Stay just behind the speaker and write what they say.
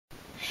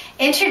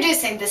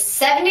Introducing the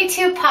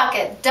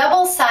 72-pocket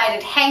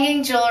double-sided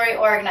hanging jewelry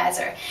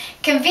organizer.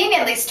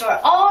 Conveniently store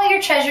all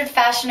your treasured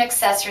fashion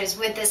accessories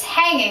with this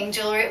hanging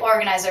jewelry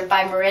organizer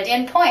by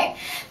Meridian Point.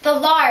 The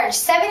large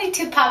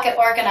 72-pocket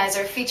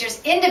organizer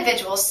features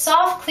individual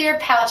soft clear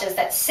pouches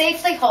that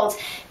safely holds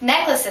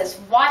necklaces,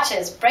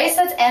 watches,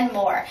 bracelets, and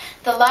more.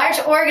 The large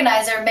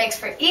organizer makes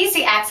for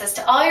easy access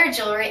to all your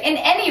jewelry in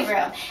any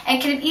room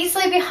and can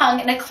easily be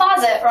hung in a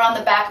closet or on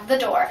the back of the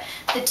door.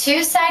 The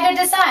two-sided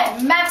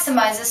design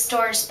maximizes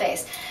storage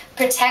space,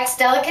 protects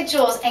delicate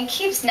jewels, and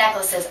keeps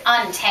necklaces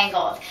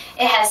untangled.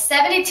 It has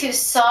 72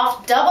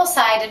 soft,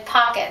 double-sided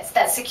pockets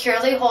that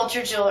securely hold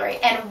your jewelry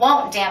and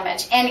won't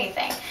damage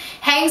anything.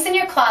 Hangs in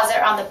your closet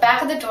or on the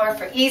back of the door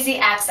for easy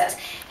access.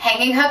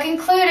 Hanging hook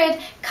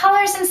included.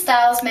 Colors and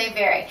styles may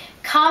vary.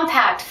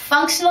 Compact,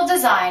 functional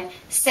design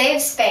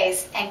saves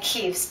space and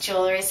keeps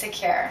jewelry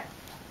secure.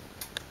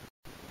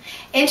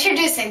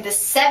 Introducing the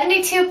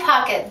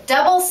 72-pocket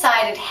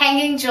double-sided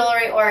hanging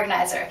jewelry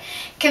organizer.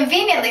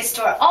 Conveniently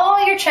store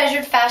all your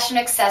treasured fashion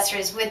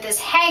accessories with this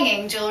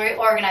hanging jewelry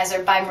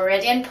organizer by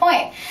Meridian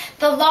Point.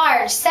 The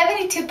large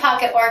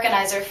 72-pocket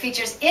organizer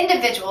features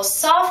individual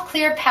soft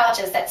clear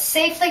pouches that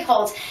safely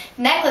holds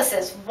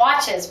necklaces,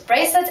 watches,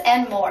 bracelets,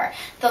 and more.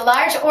 The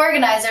large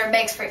organizer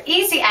makes for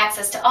easy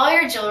access to all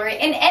your jewelry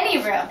in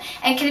any room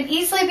and can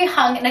easily be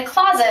hung in a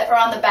closet or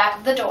on the back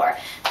of the door.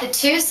 The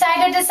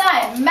two-sided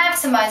design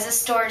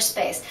maximizes storage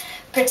space,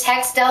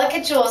 protects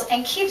delicate jewels,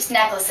 and keeps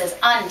necklaces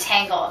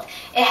untangled.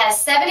 It has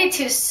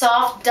 72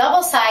 soft,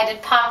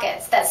 double-sided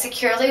pockets that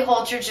securely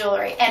hold your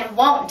jewelry and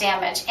won't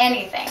damage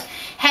anything.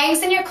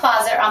 Hangs in your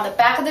closet or on the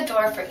back of the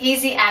door for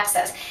easy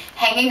access.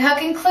 Hanging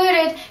hook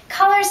included.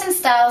 Colors and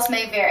styles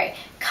may vary.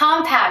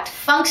 Compact,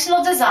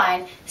 functional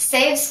design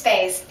saves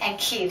space and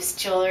keeps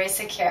jewelry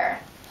secure.